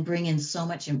and bring in so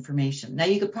much information. Now,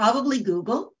 you could probably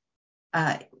Google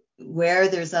where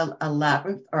there's a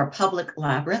labyrinth or a public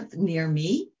labyrinth near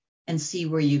me and see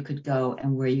where you could go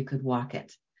and where you could walk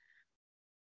it.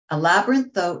 A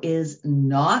labyrinth, though, is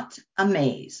not a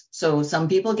maze. So some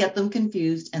people get them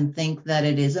confused and think that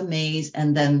it is a maze,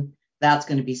 and then that's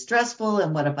going to be stressful.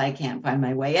 And what if I can't find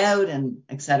my way out, and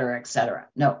et cetera, et cetera.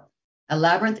 No, a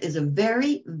labyrinth is a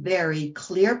very, very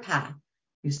clear path.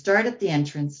 You start at the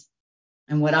entrance.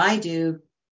 And what I do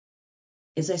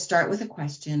is I start with a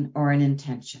question or an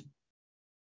intention.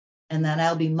 And then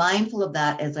I'll be mindful of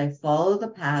that as I follow the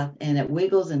path, and it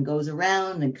wiggles and goes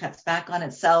around and cuts back on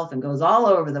itself and goes all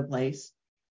over the place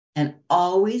and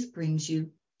always brings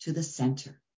you to the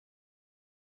center.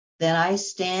 Then I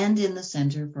stand in the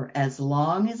center for as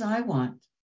long as I want,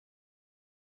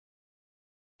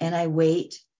 and I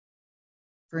wait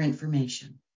for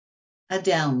information, a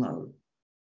download,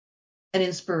 an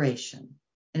inspiration,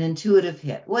 an intuitive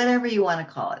hit, whatever you want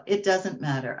to call it. It doesn't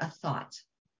matter. A thought.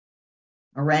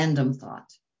 A random thought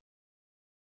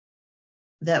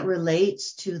that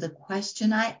relates to the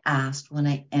question I asked when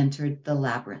I entered the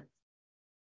labyrinth.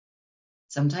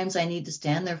 Sometimes I need to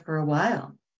stand there for a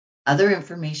while. Other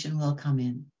information will come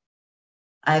in.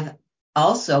 I've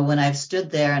also, when I've stood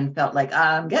there and felt like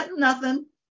I'm getting nothing,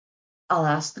 I'll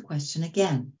ask the question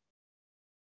again.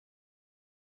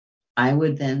 I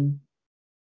would then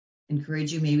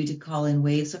encourage you maybe to call in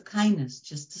waves of kindness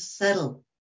just to settle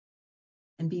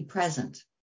and be present.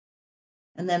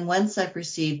 And then once I've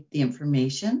received the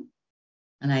information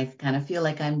and I kind of feel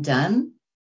like I'm done,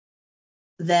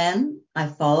 then I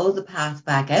follow the path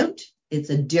back out. It's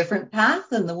a different path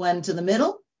than the one to the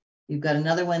middle. You've got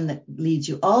another one that leads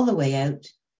you all the way out.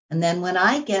 And then when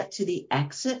I get to the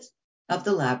exit of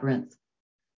the labyrinth,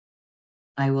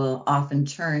 I will often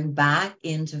turn back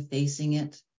into facing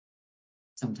it.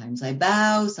 Sometimes I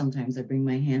bow, sometimes I bring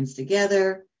my hands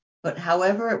together, but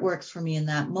however it works for me in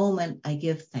that moment, I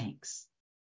give thanks.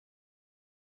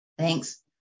 Thanks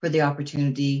for the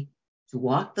opportunity to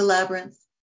walk the labyrinth.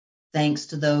 Thanks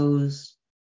to those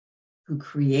who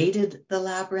created the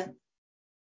labyrinth.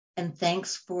 And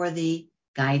thanks for the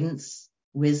guidance,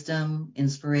 wisdom,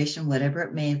 inspiration, whatever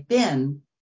it may have been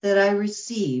that I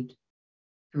received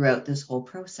throughout this whole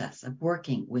process of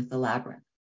working with the labyrinth.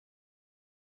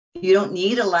 You don't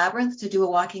need a labyrinth to do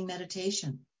a walking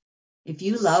meditation. If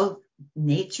you love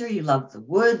nature, you love the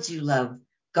woods, you love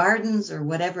gardens or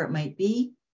whatever it might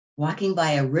be, walking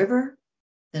by a river,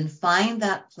 then find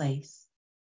that place.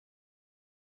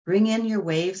 Bring in your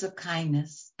waves of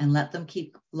kindness and let them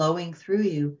keep flowing through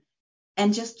you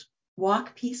and just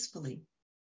walk peacefully.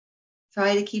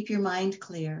 Try to keep your mind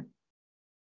clear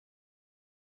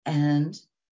and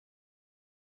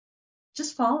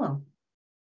just follow.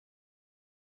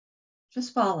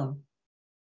 Just follow.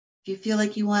 If you feel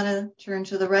like you want to turn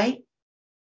to the right,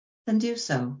 then do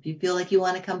so. If you feel like you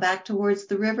want to come back towards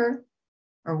the river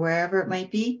or wherever it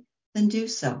might be, then do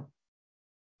so.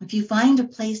 If you find a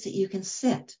place that you can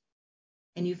sit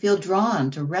and you feel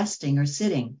drawn to resting or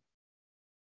sitting,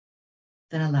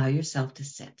 then allow yourself to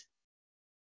sit.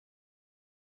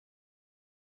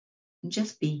 And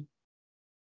just be.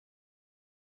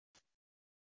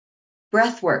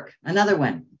 Breath work, another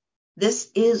one. This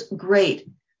is great.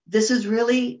 This is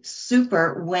really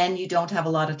super when you don't have a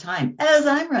lot of time, as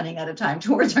I'm running out of time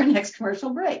towards our next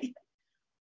commercial break.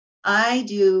 I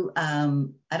do,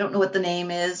 I don't know what the name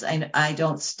is. I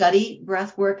don't study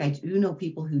breath work. I do know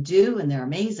people who do, and they're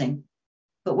amazing.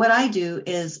 But what I do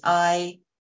is I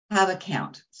have a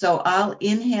count. So I'll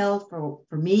inhale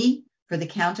for me for the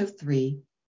count of 3.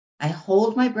 I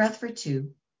hold my breath for 2.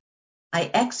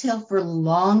 I exhale for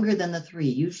longer than the 3.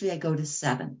 Usually I go to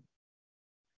 7.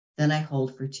 Then I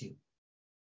hold for 2.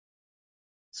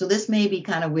 So this may be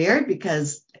kind of weird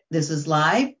because this is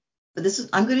live, but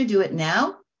I'm going to do it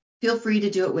now. Feel free to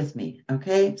do it with me.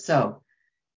 Okay. So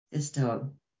just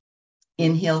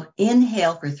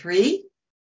inhale for 3,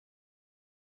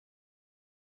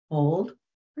 hold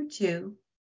for 2,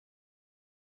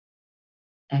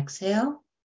 exhale,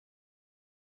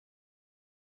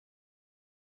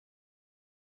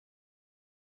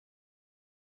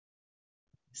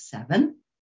 7,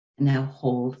 and now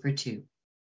hold for 2.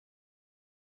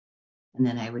 And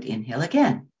then I would inhale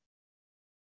again.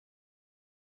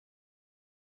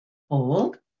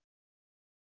 Hold,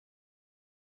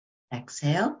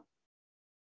 exhale,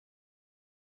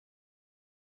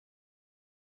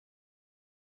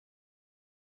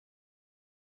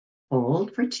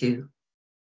 hold for 2,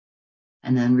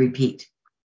 and then repeat.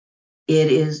 It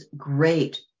is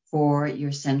great for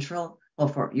your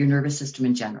for your nervous system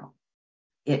in general.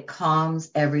 It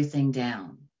calms everything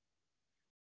down.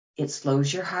 It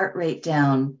slows your heart rate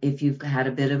down if you've had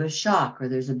a bit of a shock or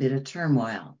there's a bit of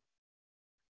turmoil.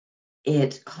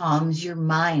 It calms your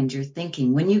mind, your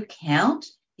thinking. When you count,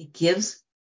 it gives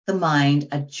the mind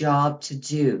a job to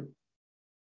do.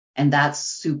 And that's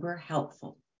super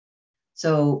helpful.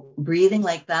 So breathing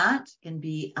like that can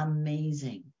be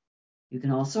amazing. You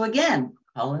can also, again,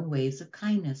 call in waves of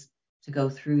kindness to go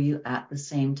through you at the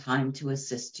same time to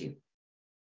assist you.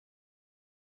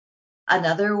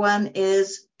 Another one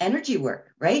is energy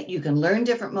work, right? You can learn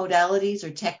different modalities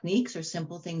or techniques or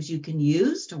simple things you can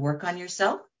use to work on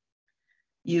yourself.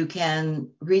 You can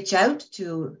reach out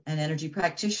to an energy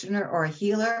practitioner or a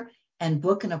healer and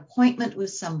book an appointment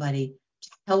with somebody to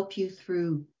help you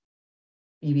through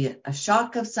maybe a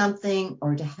shock of something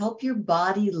or to help your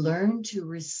body learn to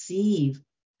receive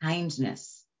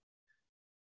kindness,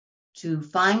 to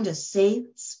find a safe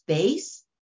space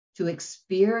to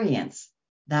experience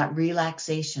that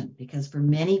relaxation, because for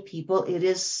many people, it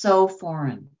is so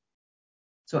foreign.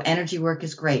 So energy work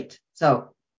is great. So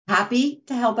happy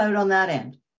to help out on that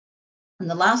end. And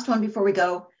the last one before we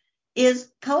go is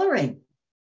coloring.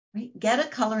 Right? Get a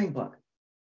coloring book.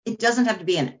 it doesn't have to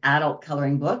be an adult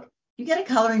coloring book. You get a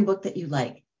coloring book that you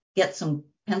like. Get some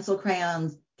pencil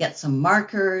crayons, get some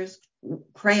markers,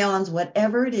 crayons,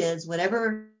 whatever it is,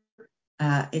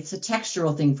 it's a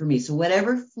textural thing for me. So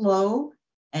whatever flow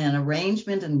and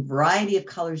arrangement and variety of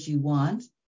colors you want,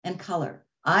 and color.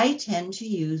 I tend to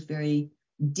use very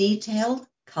detailed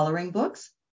coloring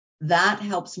books. That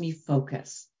helps me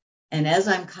focus. And as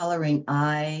I'm coloring,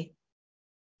 I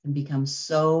can become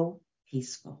so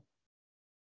peaceful.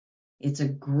 It's a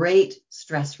great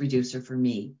stress reducer for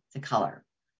me to color.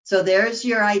 So there's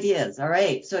your ideas. All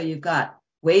right. So you've got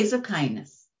waves of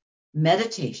kindness,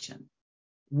 meditation,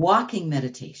 walking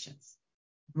meditations,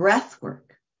 breath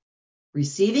work,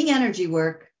 receiving energy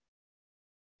work,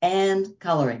 and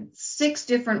coloring. 6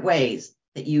 different ways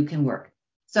that you can work.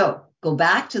 So go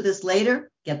back to this later,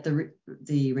 get the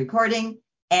recording,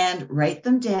 and write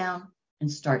them down and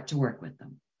start to work with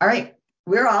them. All right,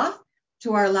 we're off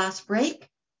to our last break.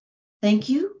 Thank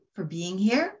you for being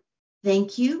here.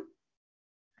 Thank you,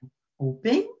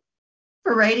 hoping,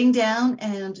 for writing down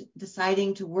and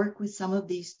deciding to work with some of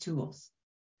these tools.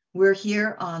 We're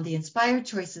here on the Inspired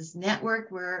Choices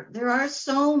Network, where there are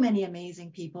so many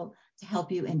amazing people to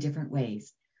help you in different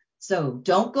ways. So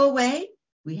don't go away.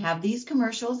 We have these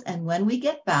commercials, and when we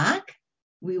get back,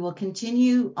 we will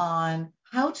continue on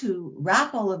how to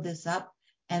wrap all of this up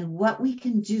and what we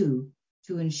can do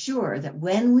to ensure that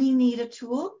when we need a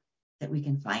tool, that we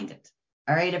can find it.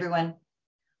 All right, everyone,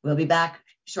 we'll be back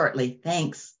shortly.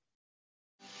 Thanks.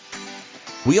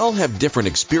 We all have different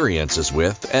experiences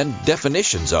with and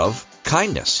definitions of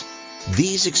kindness.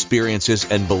 These experiences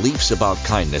and beliefs about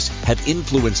kindness have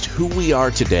influenced who we are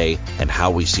today and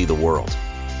how we see the world.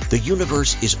 The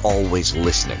universe is always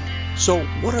listening. So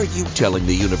what are you telling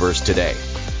the universe today?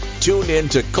 Tune in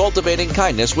to Cultivating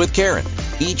Kindness with Karen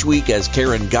each week as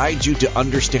Karen guides you to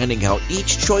understanding how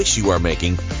each choice you are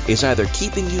making is either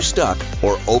keeping you stuck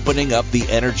or opening up the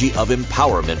energy of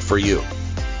empowerment for you.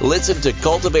 Listen to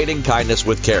Cultivating Kindness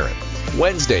with Karen,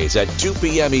 Wednesdays at 2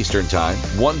 p.m. Eastern Time,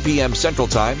 1 p.m. Central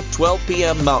Time, 12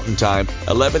 p.m. Mountain Time,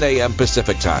 11 a.m.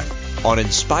 Pacific Time on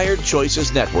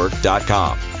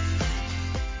InspiredChoicesNetwork.com.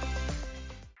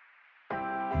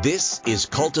 This is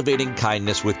Cultivating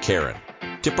Kindness with Karen.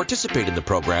 To participate in the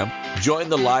program, join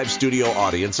the live studio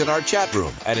audience in our chat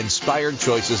room at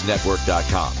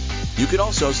InspiredChoicesNetwork.com. You can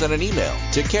also send an email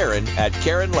to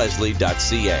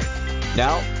Karen@KarenLeslie.ca.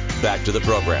 Now, back to the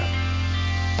program.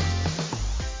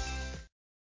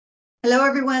 Hello,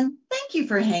 everyone. Thank you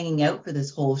for hanging out for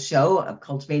this whole show of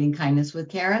Cultivating Kindness with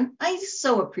Karen. I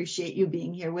so appreciate you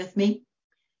being here with me.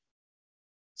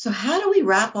 So how do we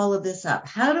wrap all of this up?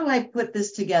 How do I put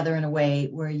this together in a way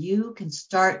where you can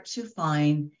start to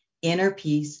find inner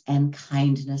peace and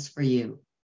kindness for you?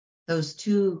 Those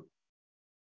two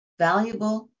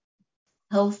valuable,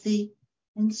 healthy,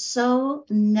 and so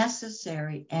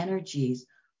necessary energies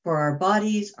for our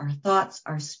bodies, our thoughts,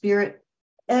 our spirit,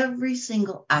 every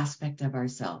single aspect of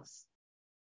ourselves.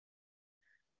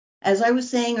 As I was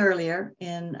saying earlier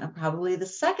in probably the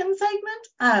second segment,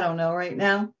 I don't know right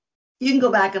now. You can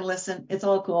go back and listen. It's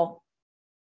all cool.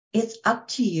 It's up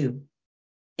to you.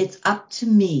 It's up to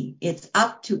me. It's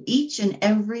up to each and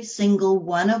every single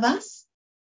one of us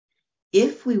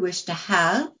if we wish to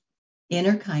have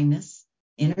inner kindness,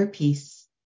 inner peace,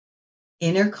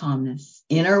 inner calmness,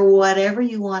 inner whatever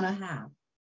you want to have.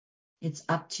 It's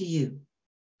up to you.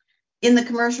 In the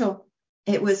commercial,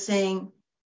 it was saying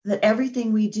that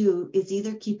everything we do is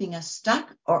either keeping us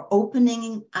stuck or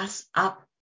opening us up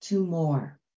to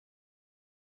more.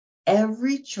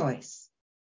 Every choice,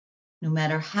 no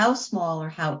matter how small or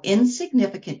how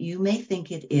insignificant you may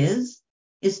think it is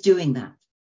doing that.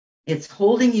 It's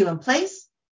holding you in place.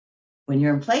 When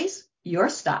you're in place, you're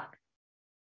stuck.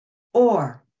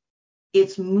 Or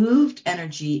it's moved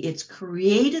energy. It's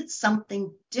created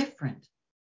something different,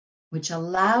 which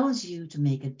allows you to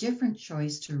make a different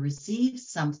choice to receive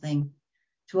something,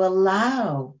 to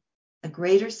allow a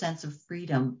greater sense of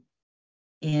freedom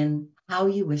in how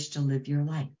you wish to live your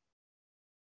life.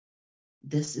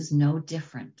 This is no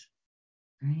different,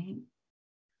 right?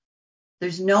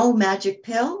 There's no magic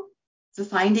pill to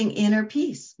finding inner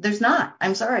peace. There's not.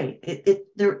 I'm sorry.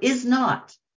 There is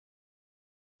not.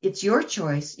 It's your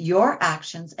choice, your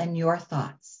actions, and your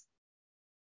thoughts.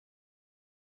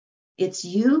 It's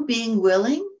you being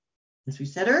willing, as we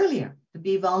said earlier, to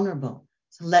be vulnerable,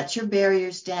 to let your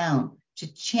barriers down,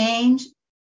 to change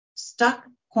stuck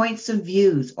points of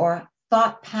views or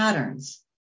thought patterns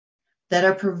that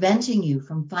are preventing you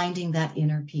from finding that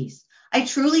inner peace. I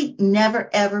truly never,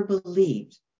 ever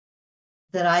believed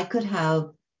that I could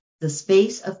have the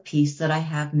space of peace that I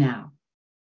have now.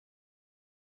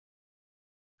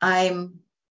 I'm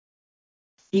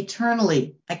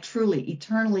truly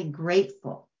eternally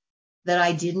grateful that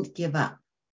I didn't give up,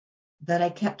 that I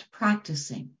kept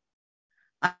practicing.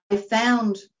 I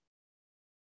found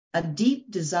a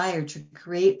deep desire to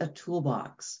create a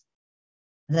toolbox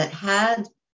that had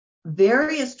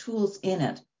various tools in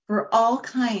it for all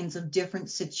kinds of different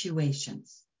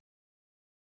situations.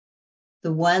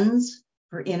 The ones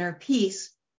for inner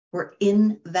peace were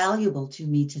invaluable to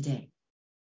me today.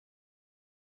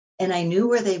 And I knew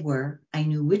where they were. I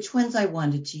knew which ones I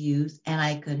wanted to use, and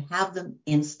I could have them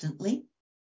instantly.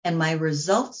 And my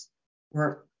results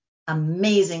were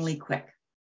amazingly quick.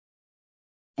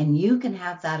 And you can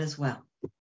have that as well.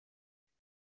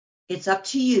 It's up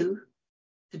to you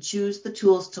to choose the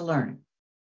tools to learn.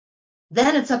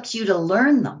 Then it's up to you to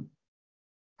learn them.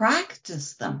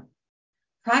 Practice them.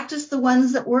 Practice the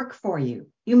ones that work for you.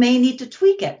 You may need to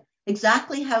tweak it.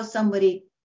 Exactly how somebody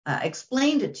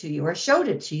explained it to you or showed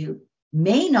it to you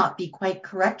may not be quite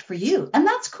correct for you. And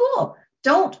that's cool.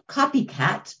 Don't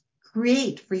copycat.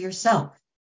 Create for yourself.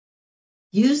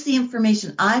 Use the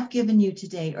information I've given you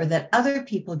today or that other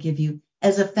people give you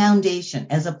as a foundation,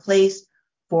 as a place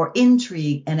for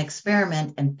intrigue and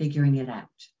experiment and figuring it out.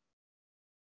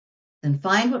 Then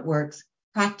find what works,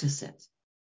 practice it,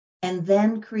 and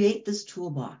then create this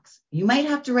toolbox. You might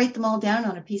have to write them all down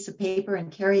on a piece of paper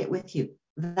and carry it with you.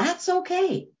 That's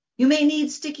okay. You may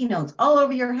need sticky notes all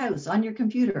over your house, on your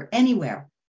computer, anywhere.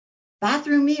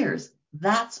 Bathroom mirrors,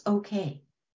 that's okay.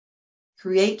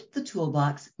 Create the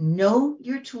toolbox, know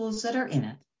your tools that are in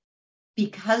it.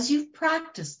 Because you've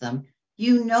practiced them,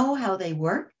 you know how they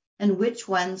work and which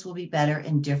ones will be better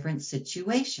in different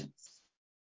situations.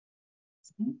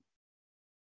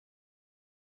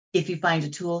 If you find a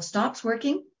tool stops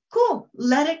working, cool,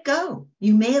 let it go.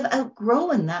 You may have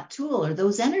outgrown that tool or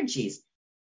those energies.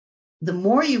 The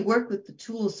more you work with the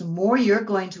tools, the more you're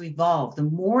going to evolve, the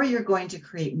more you're going to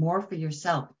create more for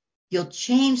yourself. You'll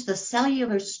change the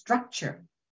cellular structure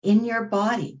in your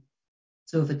body.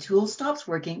 So if a tool stops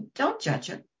working, don't judge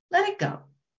it. Let it go.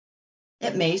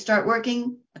 It may start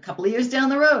working a couple of years down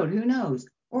the road, who knows?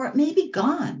 Or it may be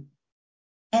gone.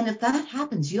 And if that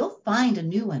happens, you'll find a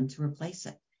new one to replace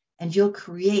it. And you'll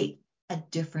create a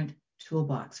different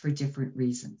toolbox for different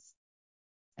reasons.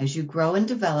 As you grow and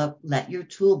develop, let your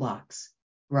toolbox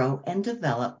grow and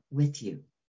develop with you.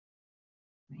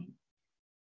 Right?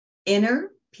 Inner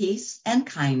peace and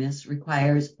kindness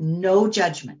requires no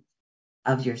judgment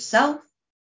of yourself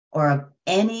or of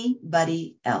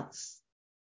anybody else.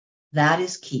 That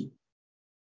is key.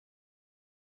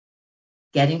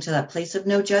 Getting to that place of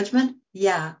no judgment,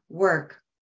 work.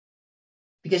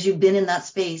 Because you've been in that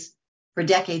space for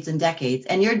decades and decades,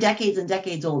 and you're decades and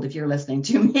decades old if you're listening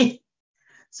to me.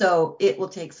 So it will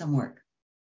take some work.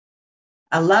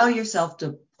 Allow yourself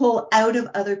to pull out of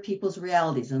other people's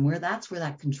realities, and that's where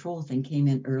that control thing came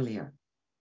in earlier.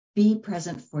 Be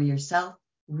present for yourself,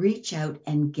 reach out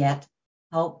and get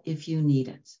help if you need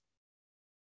it.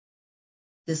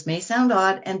 This may sound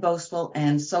odd and boastful,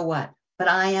 and so what? But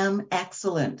I am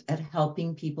excellent at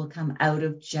helping people come out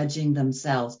of judging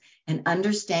themselves and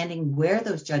understanding where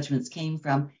those judgments came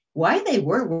from, why they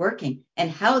were working, and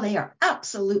how they are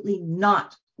absolutely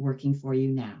not working for you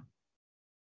now.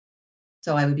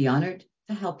 So I would be honored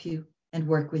to help you and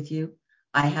work with you.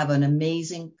 I have an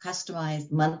amazing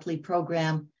customized monthly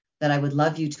program that I would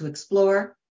love you to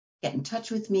explore. Get in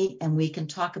touch with me and we can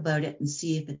talk about it and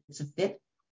see if it's a fit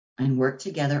and work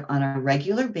together on a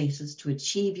regular basis to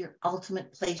achieve your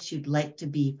ultimate place you'd like to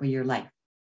be for your life.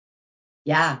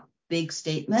 Yeah, big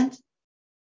statement,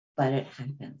 but it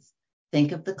happens.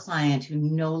 Think of the client who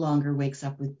no longer wakes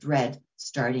up with dread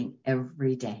starting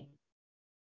every day.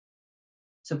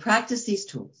 So practice these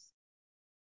tools.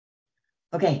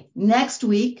 Okay, next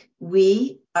week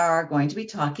we are going to be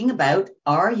talking about,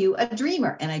 are you a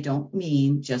dreamer? And I don't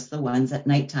mean just the ones at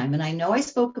nighttime. And I know I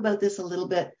spoke about this a little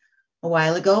bit a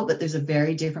while ago, but there's a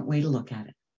very different way to look at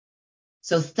it.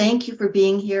 So thank you for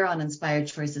being here on Inspired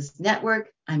Choices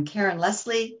Network. I'm Karen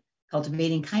Leslie,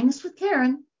 Cultivating Kindness with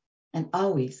Karen, and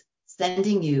always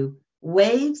sending you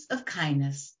waves of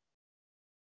kindness.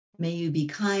 May you be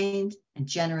kind and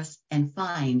generous and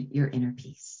find your inner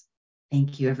peace.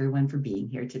 Thank you, everyone, for being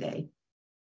here today.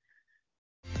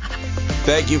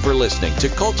 Thank you for listening to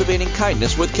Cultivating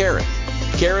Kindness with Karen.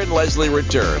 Karen Leslie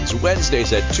returns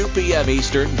Wednesdays at 2 p.m.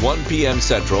 Eastern, 1 p.m.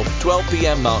 Central, 12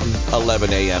 p.m. Mountain,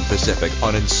 11 a.m. Pacific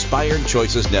on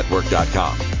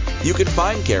InspiredChoicesNetwork.com. You can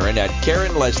find Karen at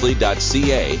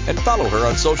KarenLeslie.ca and follow her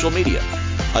on social media.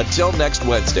 Until next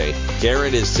Wednesday,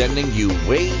 Karen is sending you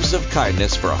waves of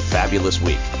kindness for a fabulous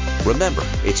week. Remember,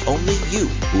 it's only you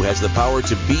who has the power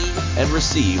to be and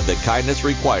receive the kindness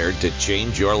required to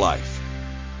change your life.